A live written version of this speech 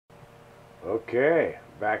Okay,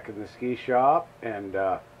 back in the ski shop, and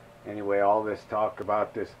anyway, all this talk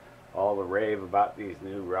about this, all the rave about these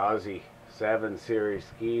new Rossi 7 Series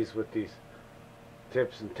skis with these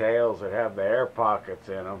tips and tails that have the air pockets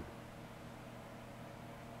in them.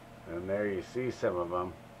 And there you see some of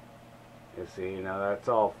them. You see, now that's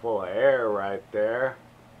all full of air right there.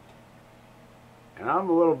 And I'm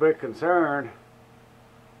a little bit concerned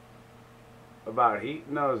about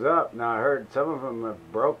heating those up. Now I heard some of them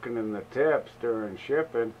have broken in the tips during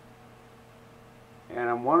shipping, and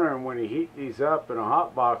I'm wondering when you heat these up in a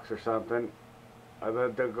hot box or something, are the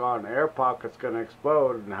doggone air pockets going to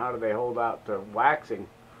explode, and how do they hold out to waxing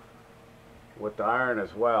with the iron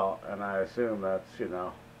as well? And I assume that's,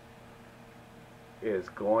 is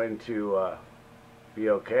going to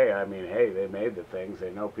be okay. I mean, hey, they made the things.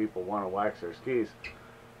 They know people want to wax their skis.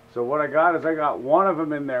 So what I got is I got one of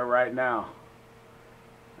them in there right now.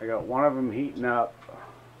 I got one of them heating up,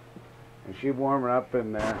 and she's warming up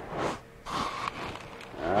in there.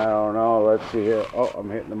 I don't know. Let's see here. Oh, I'm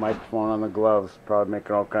hitting the microphone on the gloves. Probably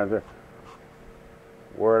making all kinds of...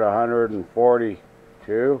 We're at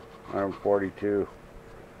 142,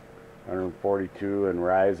 142 and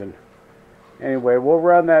rising. Anyway, we'll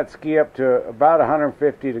run that ski up to about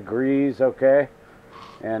 150 degrees, okay?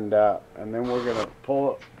 And then we're gonna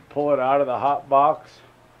pull it out of the hot box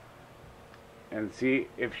and see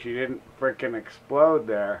if she didn't frickin' explode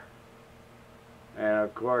there. And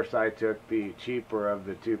of course I took the cheaper of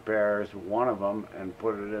the two pairs, one of them, and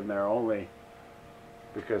put it in there only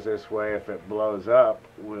because this way if it blows up,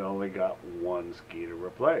 we only got one ski to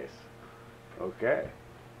replace. Okay.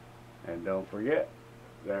 And don't forget,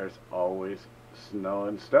 there's always snow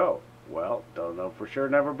and stow. Well, don't know for sure,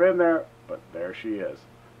 never been there, but there she is.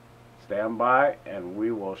 Stand by and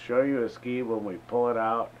we will show you a ski when we pull it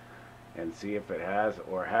out and see if it has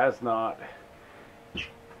or has not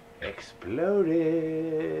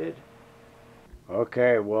exploded.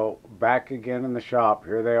 Okay, well, back again in the shop.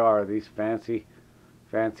 Here they are, these fancy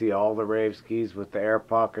all the rave skis with the air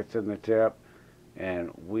pockets in the tip.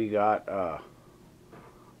 And we got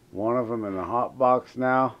one of them in the hot box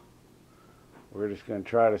now. We're just going to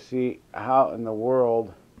try to see how in the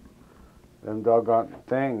world them doggone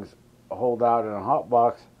things hold out in a hot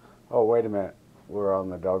box. Oh, wait a minute. We're on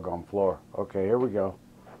the doggone floor. Okay, here we go.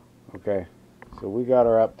 Okay, so we got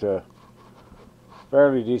her up to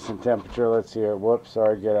fairly decent temperature. Let's see here. Whoops,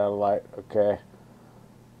 sorry, get out of light. Okay,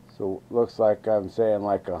 so looks like I'm saying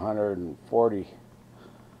like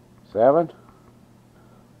 147,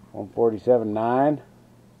 147.9,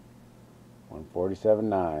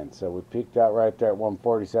 147.9. So we peaked out right there at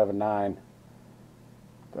 147.9.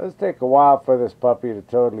 Does take a while for this puppy to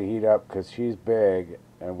totally heat up because she's big,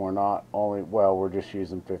 and we're not only, well, we're just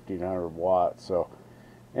using 1500 watts. So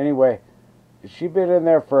anyway, she's been in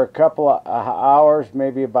there for a couple of hours,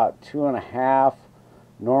 maybe about 2.5.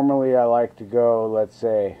 Normally I like to go, let's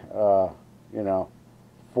say,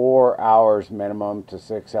 4 hours minimum to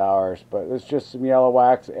 6 hours, but it's just some yellow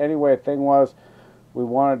wax. Anyway, the thing was, we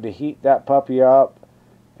wanted to heat that puppy up,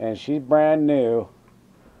 and she's brand new,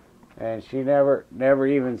 and she never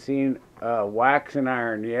even seen waxing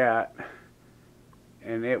iron yet,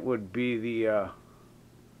 and it would be the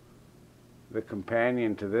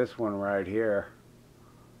companion to this one right here.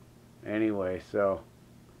 Anyway, so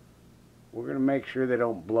we're gonna make sure they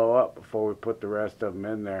don't blow up before we put the rest of them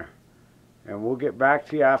in there, and we'll get back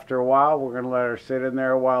to you after a while. We're gonna let her sit in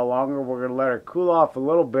there a while longer. We're gonna let her cool off a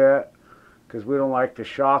little bit because we don't like to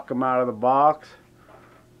shock them out of the box.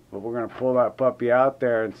 But we're going to pull that puppy out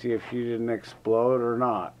there and see if she didn't explode or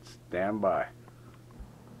not. Stand by.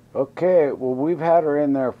 Okay, well, we've had her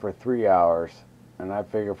in there for 3 hours, and I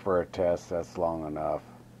figure for a test that's long enough.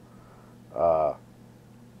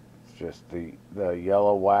 It's just the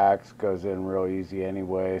yellow wax goes in real easy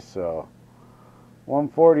anyway, so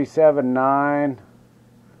 147.9,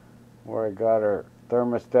 where I got her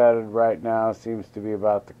thermostated right now, seems to be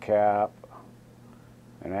about the cap.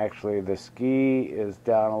 And actually the ski is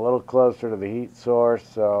down a little closer to the heat source,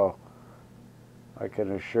 so I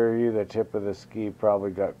can assure you the tip of the ski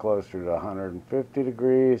probably got closer to 150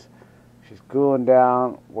 degrees. She's cooling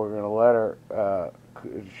down. We're going to let her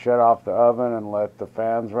shut off the oven and let the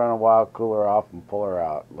fans run a while, cool her off, and pull her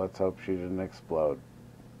out. Let's hope she didn't explode.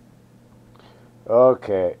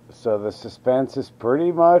 Okay, so the suspense is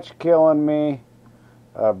pretty much killing me.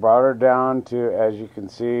 Brought her down to, as you can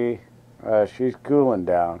see, she's cooling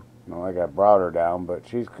down. Not like I brought her down, but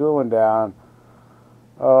she's cooling down.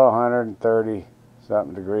 Oh, 130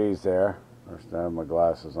 something degrees there. First time I have my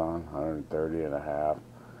glasses on. 130 and a half.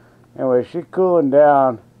 Anyway, she's cooling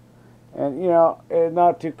down. And you know, it's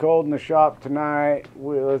not too cold in the shop tonight.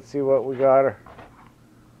 Let's see what we got her.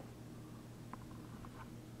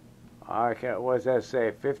 I can't, what does that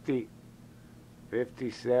say?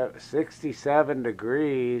 67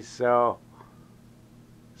 degrees. So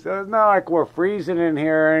it's not like we're freezing in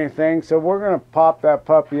here or anything. So we're going to pop that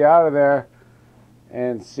puppy out of there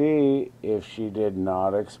and see if she did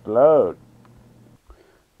not explode.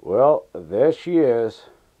 Well, there she is.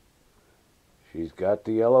 She's got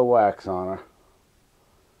the yellow wax on her.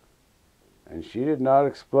 And she did not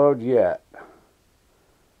explode yet.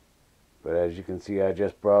 But as you can see, I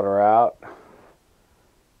just brought her out.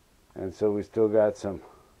 And so we still got some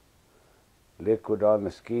liquid on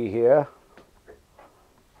the ski here.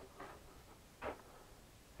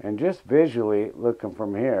 And just visually looking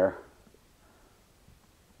from here,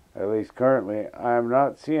 at least currently, I'm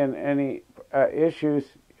not seeing any issues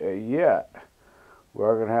yet.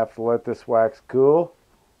 We're going to have to let this wax cool.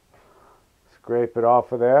 Scrape it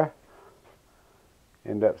off of there.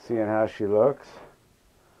 End up seeing how she looks.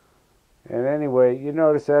 And anyway, you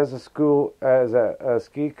notice as a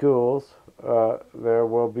ski cools, there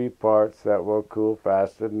will be parts that will cool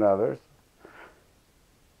faster than others.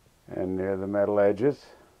 And near the metal edges,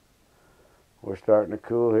 we're starting to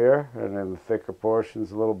cool here, and in the thicker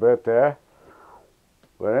portions a little bit there.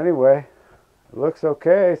 But anyway, it looks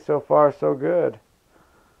okay. So far, so good.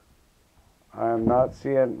 I'm not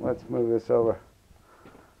seeing, let's move this over.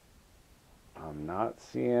 I'm not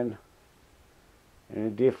seeing any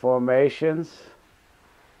deformations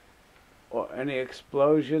or any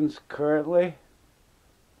explosions currently.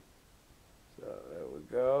 So there we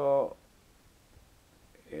go.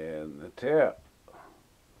 And the tip.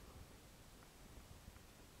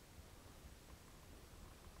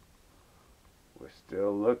 We're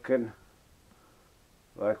still looking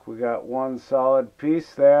like we got one solid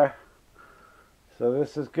piece there. So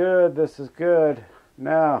this is good, this is good.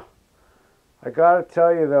 Now, I gotta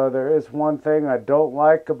tell you though, there is one thing I don't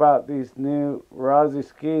like about these new Rossi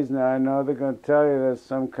skis. Now I know they're gonna tell you there's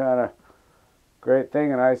some kind of great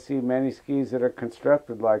thing, and I see many skis that are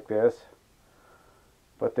constructed like this,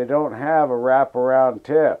 but they don't have a wraparound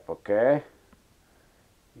tip, okay?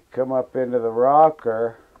 You come up into the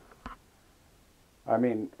rocker,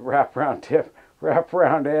 wraparound tip,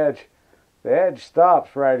 wraparound edge. The edge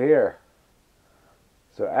stops right here.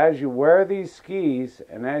 So as you wear these skis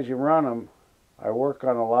and as you run them, I work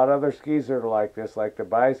on a lot of other skis that are like this, like the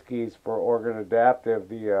bi-skis for Oregon Adaptive,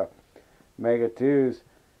 the Mega 2s.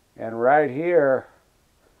 And right here,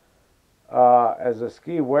 as the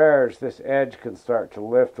ski wears, this edge can start to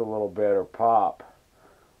lift a little bit or pop.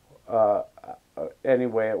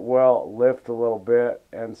 Anyway, it will lift a little bit.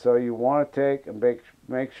 And so you want to take and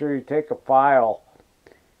make sure you take a file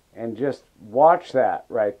and just watch that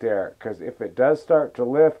right there. Because if it does start to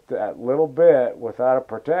lift that little bit without a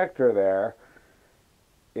protector there,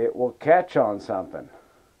 it will catch on something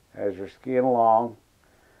as you're skiing along.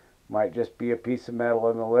 Might just be a piece of metal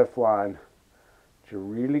in the lift line. But you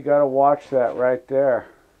really got to watch that right there.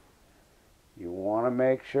 You want to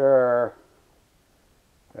make sure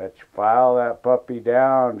that you file that puppy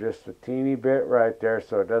down just a teeny bit right there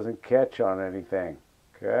so it doesn't catch on anything.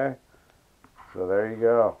 Okay? So there you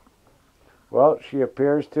go. Well, she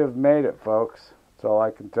appears to have made it, folks. That's all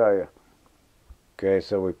I can tell you. Okay,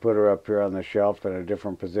 so we put her up here on the shelf in a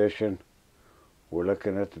different position. We're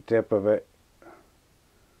looking at the tip of it.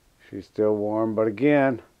 She's still warm, but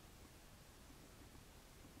again,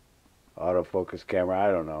 autofocus camera,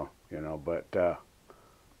 I don't know, but I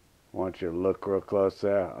want you to look real close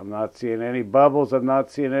there. I'm not seeing any bubbles. I'm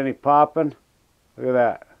not seeing any popping. Look at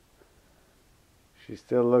that. She's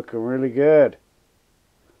still looking really good.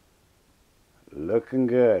 Looking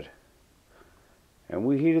good. And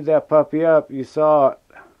we heated that puppy up. You saw it.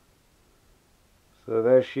 So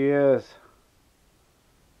there she is.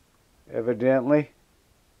 Evidently,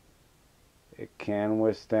 it can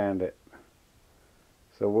withstand it.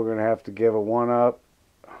 So we're going to have to give a 1-up.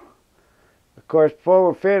 Of course, before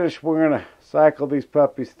we're finished, we're going to cycle these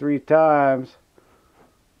puppies 3 times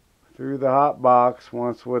through the hot box.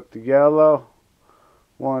 Once with the yellow,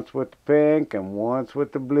 once with the pink, and once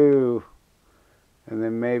with the blue. And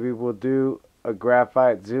then maybe we'll do a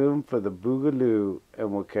graphite zoom for the Boogaloo,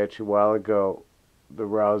 and we'll catch you a while ago. The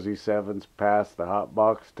Rousey 7s passed the hot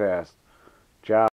box test. Ciao.